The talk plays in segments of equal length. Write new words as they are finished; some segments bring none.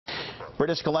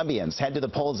British Columbians head to the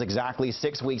polls exactly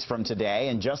 6 weeks from today,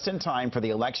 and just in time for the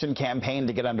election campaign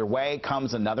to get underway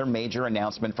comes another major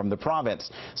announcement from the province.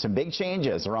 Some big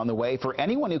changes are on the way for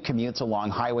anyone who commutes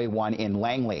along Highway 1 in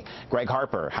Langley. Greg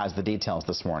Harper has the details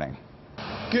this morning.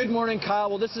 Good morning, Kyle.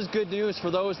 Well, this is good news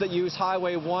for those that use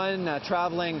Highway 1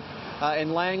 traveling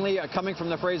in Langley, coming from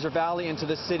the Fraser Valley into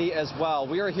the city as well.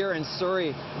 We are here in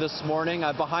Surrey this morning.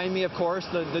 Behind me, of course,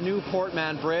 the new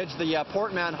Portman Bridge, the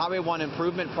Portman Highway 1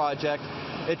 Improvement Project.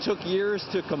 It took years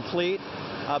to complete,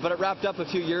 but it wrapped up a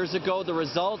few years ago. The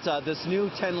result, this new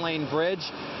 10-lane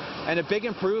bridge and a big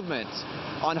improvement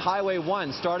on Highway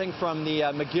 1, starting from the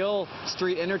McGill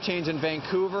Street interchange in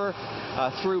Vancouver,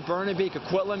 through Burnaby,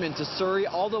 Coquitlam into Surrey,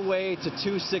 all the way to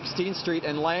 216th Street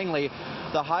in Langley.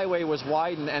 The highway was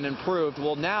widened and improved.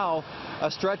 Well, now a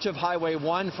stretch of Highway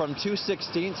 1 from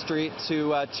 216th Street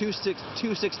to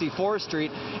 264th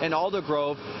Street in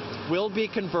Aldergrove will be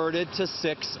converted to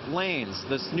 6 lanes.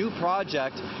 This new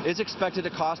project is expected to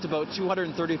cost about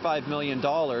 $235 million,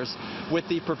 with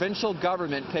the provincial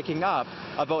government picking up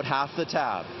about half the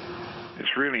tab.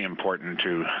 It's really important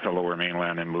to the Lower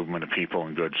Mainland and movement of people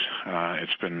and goods.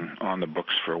 It's been on the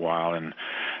books for a while, and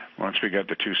once we got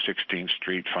the 216th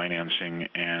Street financing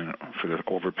and for the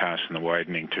overpass and the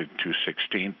widening to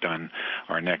 216th done,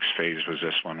 our next phase was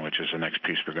this one, which is the next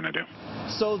piece we're going to do.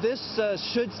 So this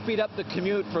should speed up the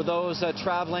commute for those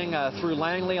traveling through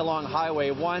Langley along Highway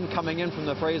 1, coming in from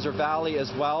the Fraser Valley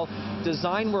as well.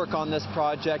 Design work on this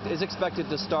project is expected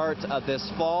to start this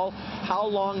fall. How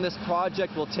long this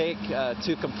project will take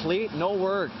to complete, no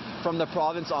word from the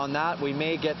province on that. We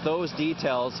may get those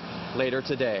details later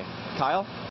today. Kyle?